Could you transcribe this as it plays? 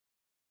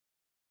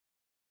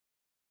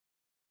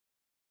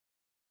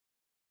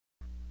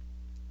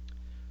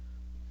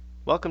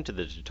Welcome to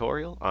the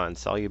tutorial on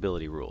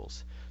solubility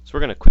rules. So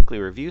we're going to quickly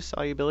review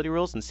solubility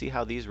rules and see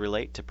how these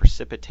relate to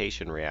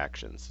precipitation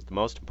reactions. It's the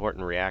most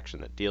important reaction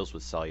that deals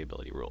with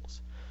solubility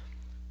rules.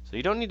 So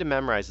you don't need to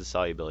memorize the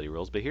solubility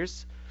rules, but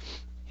here's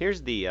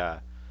the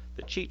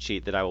cheat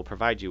sheet that I will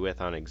provide you with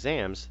on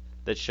exams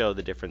that show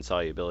the different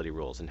solubility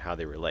rules and how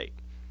they relate.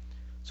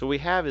 So what we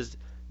have is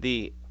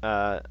the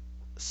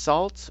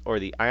salts or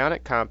the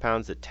ionic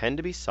compounds that tend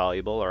to be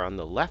soluble are on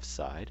the left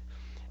side,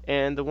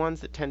 and the ones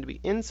that tend to be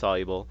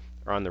insoluble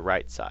are on the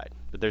right side.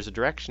 But there's a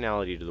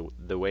directionality to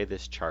the way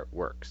this chart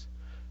works,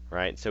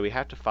 right? So we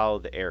have to follow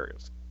the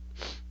arrows.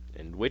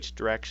 And which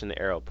direction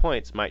the arrow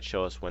points might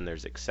show us when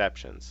there's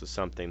exceptions. So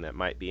something that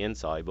might be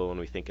insoluble when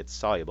we think it's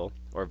soluble,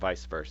 or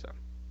vice versa.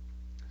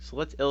 So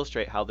let's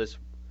illustrate how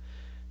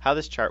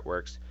this chart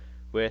works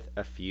with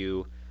a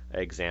few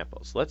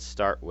examples. Let's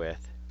start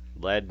with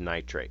lead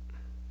nitrate.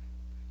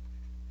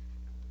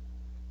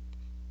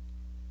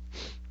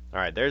 All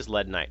right, there's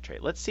lead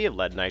nitrate. Let's see if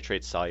lead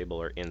nitrate's soluble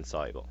or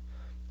insoluble.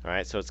 All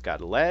right, so it's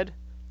got lead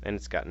and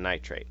it's got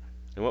nitrate.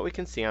 And what we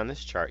can see on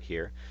this chart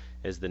here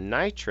is the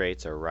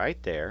nitrates are right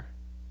there,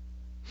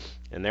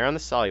 and they're on the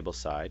soluble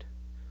side,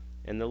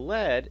 and the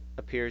lead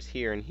appears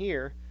here and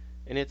here,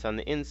 and it's on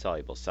the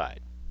insoluble side.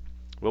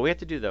 What we have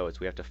to do, though, is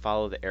we have to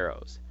follow the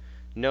arrows.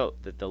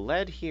 Note that the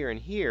lead here and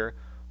here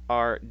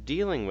are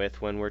dealing with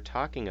when we're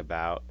talking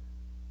about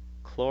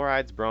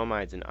chlorides,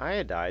 bromides, and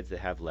iodides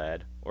that have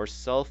lead, or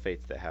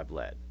sulfates that have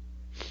lead.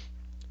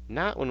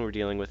 Not when we're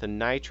dealing with a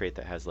nitrate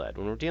that has lead.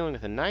 When we're dealing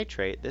with a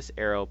nitrate, this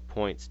arrow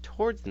points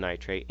towards the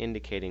nitrate,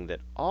 indicating that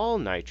all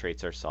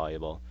nitrates are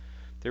soluble.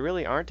 There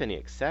really aren't any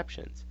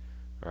exceptions.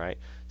 All right?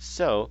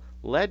 So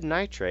lead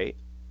nitrate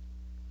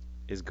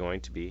is going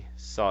to be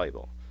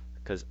soluble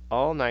because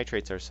all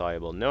nitrates are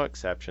soluble, no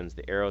exceptions.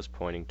 The arrow's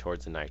pointing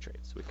towards the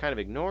nitrates. We kind of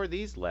ignore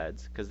these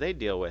leads because they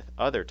deal with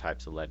other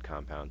types of lead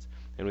compounds,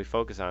 and we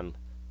focus on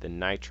the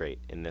nitrate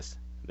in this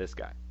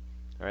guy.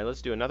 All right,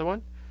 let's do another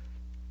one.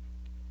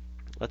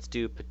 Let's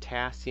do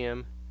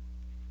potassium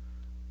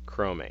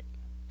chromate.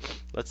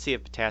 Let's see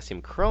if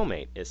potassium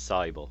chromate is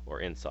soluble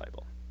or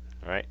insoluble.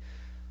 All right,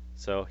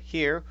 so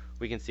here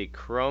we can see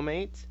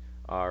chromates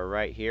are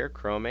right here,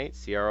 chromate,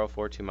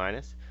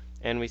 CrO42-,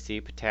 and we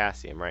see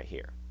potassium right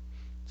here.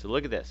 So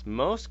look at this.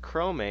 Most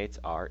chromates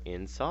are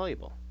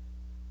insoluble.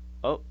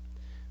 Oh,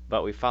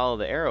 but we follow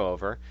the arrow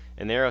over,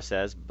 and the arrow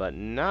says, but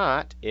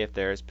not if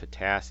there's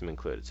potassium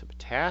included. So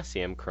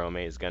potassium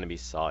chromate is going to be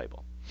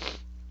soluble.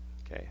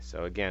 Okay,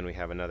 so again, we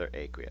have another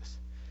aqueous.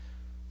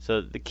 So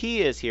the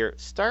key is here,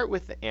 start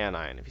with the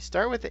anion. If you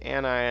start with the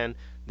anion,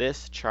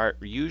 this chart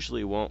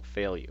usually won't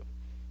fail you.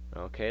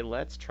 Okay,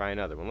 let's try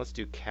another one. Let's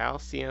do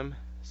calcium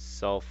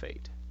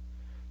sulfate.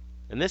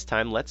 And this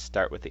time, let's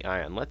start with the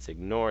ion. Let's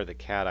ignore the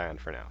cation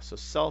for now. So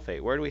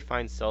sulfate, where do we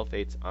find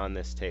sulfates on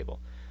this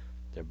table?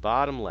 They're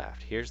bottom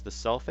left. Here's the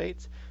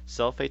sulfates.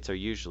 Sulfates are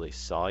usually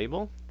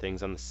soluble.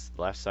 Things on the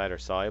left side are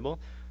soluble,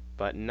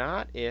 but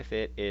not if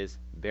it is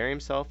barium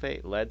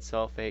sulfate, lead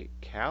sulfate,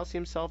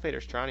 calcium sulfate, or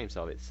strontium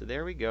sulfate. So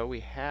there we go. We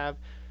have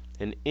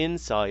an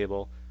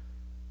insoluble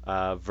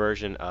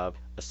version of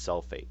a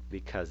sulfate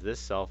because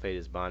this sulfate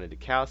is bonded to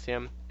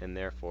calcium, and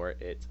therefore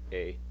it's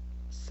a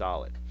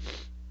solid.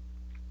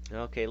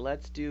 Okay,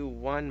 let's do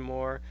one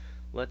more.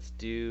 Let's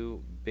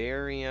do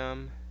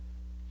barium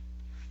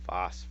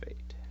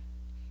phosphate.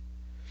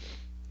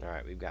 All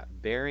right, we've got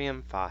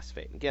barium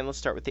phosphate. Again, let's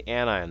start with the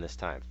anion this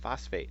time.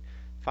 Phosphate.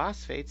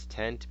 Phosphates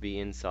tend to be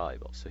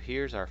insoluble. So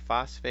here's our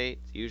phosphate,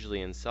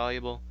 usually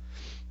insoluble.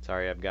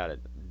 Sorry, I've got it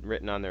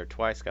written on there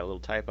twice, got a little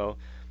typo.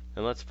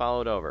 And let's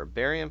follow it over.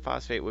 Barium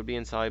phosphate would be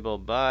insoluble,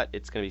 but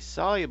it's going to be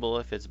soluble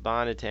if it's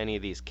bonded to any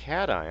of these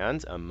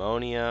cations,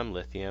 ammonium,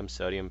 lithium,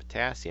 sodium,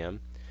 potassium.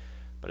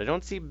 But I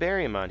don't see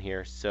barium on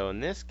here, so in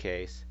this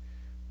case,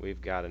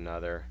 we've got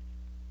another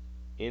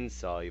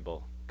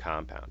insoluble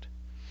compound.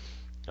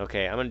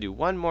 Okay, I'm going to do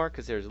one more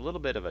because there's a little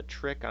bit of a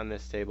trick on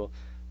this table.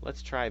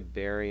 Let's try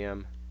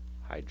barium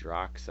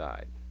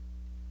hydroxide.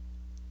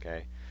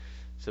 Okay,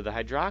 so the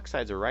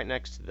hydroxides are right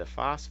next to the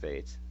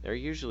phosphates. They're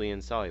usually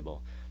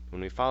insoluble.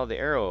 When we follow the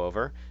arrow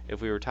over,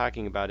 if we were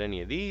talking about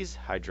any of these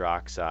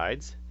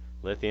hydroxides,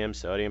 lithium,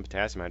 sodium,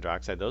 potassium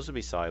hydroxide, those would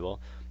be soluble.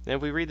 And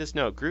if we read this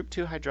note, group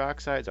 2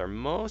 hydroxides are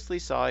mostly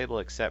soluble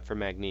except for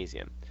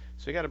magnesium.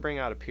 So we got to bring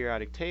out a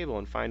periodic table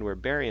and find where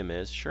barium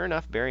is. Sure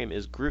enough, barium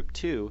is group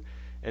 2.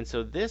 And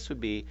so this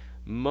would be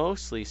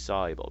mostly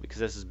soluble because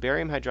this is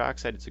barium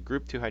hydroxide. It's a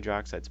group 2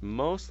 hydroxide. It's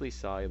mostly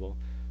soluble.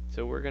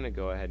 So we're going to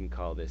go ahead and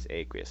call this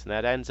aqueous. And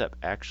that ends up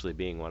actually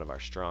being one of our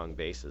strong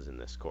bases in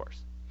this course.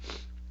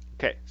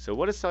 Okay, so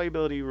what does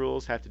solubility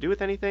rules have to do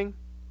with anything?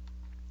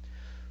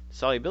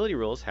 Solubility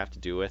rules have to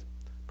do with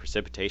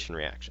precipitation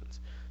reactions.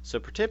 So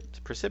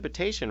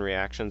precipitation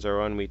reactions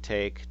are when we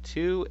take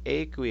two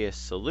aqueous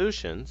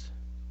solutions,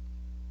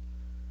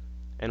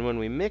 and when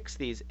we mix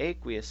these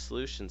aqueous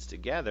solutions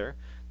together,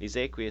 these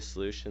aqueous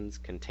solutions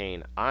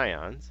contain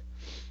ions.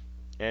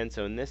 And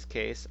so in this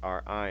case,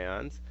 our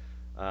ions,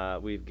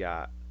 we've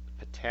got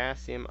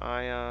potassium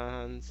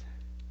ions,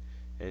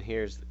 and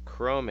here's the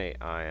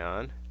chromate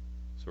ion.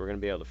 So we're going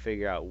to be able to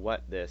figure out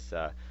what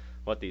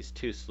these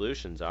two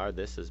solutions are.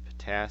 This is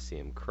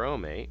potassium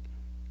chromate,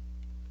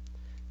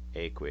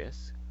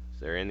 aqueous.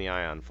 So they're in the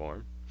ion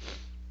form.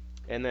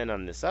 And then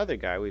on this other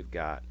guy, we've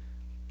got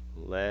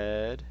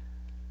lead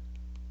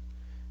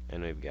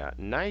and we've got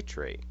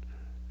nitrate,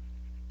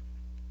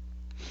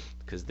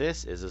 because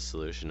this is a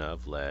solution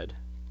of lead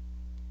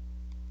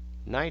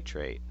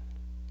nitrate,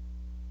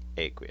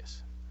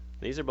 aqueous.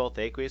 These are both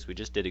aqueous. We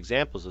just did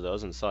examples of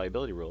those in the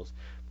solubility rules.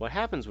 What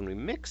happens when we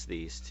mix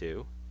these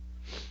two,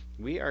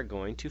 we are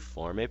going to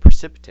form a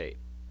precipitate.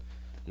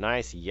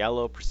 Nice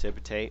yellow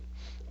precipitate.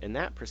 And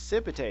that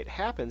precipitate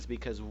happens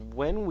because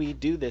when we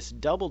do this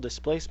double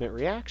displacement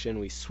reaction,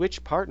 we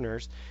switch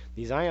partners.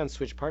 These ions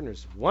switch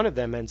partners. One of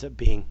them ends up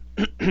being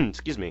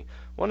excuse me,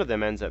 one of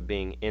them ends up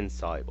being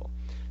insoluble.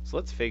 So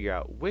let's figure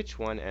out which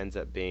one ends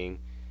up being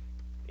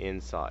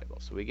insoluble.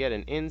 So we get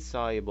an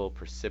insoluble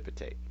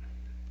precipitate.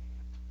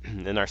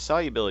 And our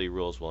solubility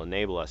rules will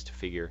enable us to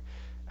figure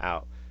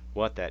out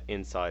what that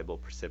insoluble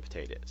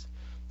precipitate is.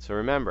 So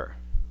remember,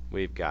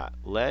 we've got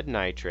lead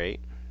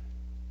nitrate,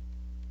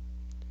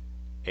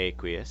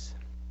 aqueous,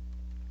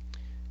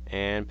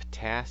 and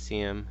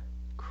potassium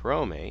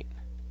chromate,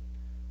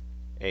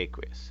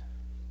 aqueous.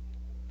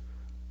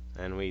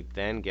 And we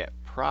then get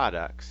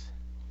products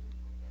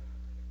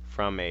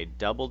from a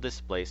double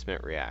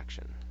displacement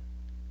reaction.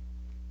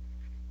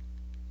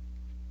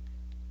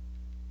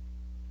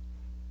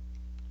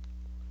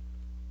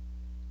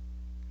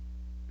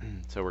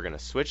 So we're going to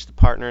switch the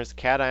partners.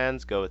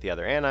 Cations go with the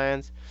other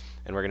anions,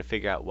 and we're going to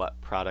figure out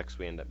what products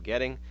we end up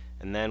getting,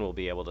 and then we'll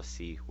be able to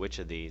see which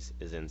of these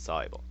is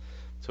insoluble.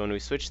 So when we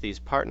switch these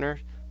partners,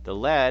 the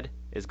lead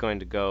is going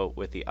to go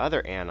with the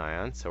other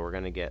anion, so we're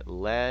going to get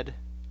lead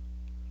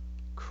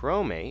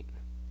chromate,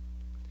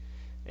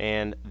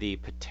 and the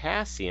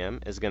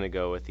potassium is going to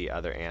go with the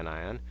other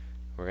anion.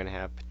 We're going to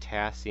have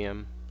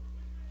potassium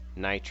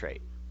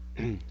nitrate.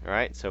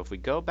 Alright, so if we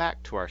go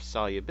back to our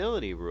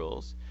solubility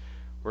rules,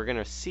 we're going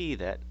to see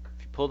that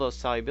if you pull those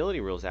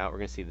solubility rules out, we're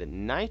going to see that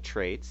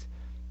nitrates,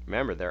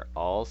 remember, they're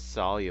all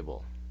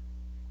soluble.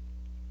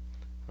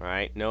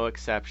 Alright, no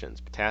exceptions.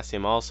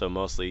 Potassium also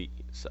mostly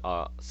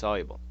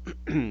soluble.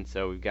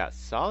 So we've got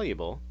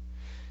soluble,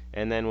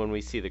 and then when we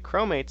see the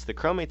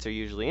chromates are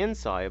usually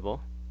insoluble,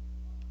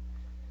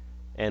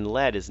 and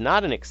lead is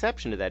not an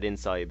exception to that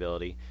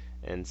insolubility,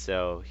 and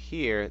so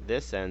here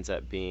this ends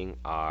up being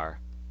our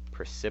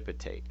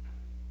precipitate.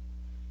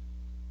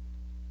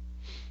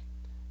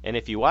 And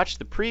if you watched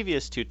the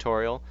previous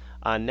tutorial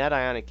on net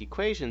ionic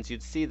equations,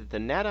 you'd see that the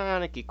net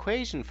ionic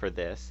equation for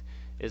this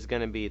is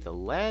going to be the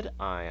lead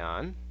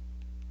ion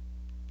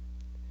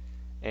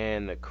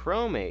and the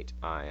chromate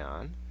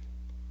ion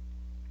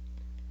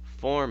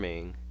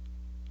forming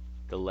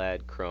the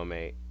lead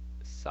chromate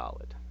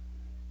solid.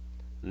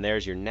 And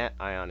there's your net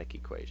ionic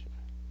equation.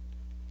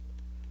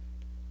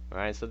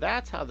 Alright, so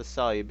that's how the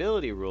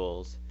solubility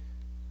rules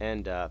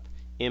end up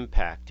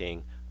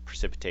impacting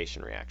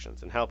precipitation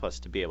reactions and help us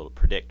to be able to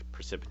predict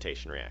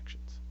precipitation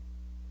reactions.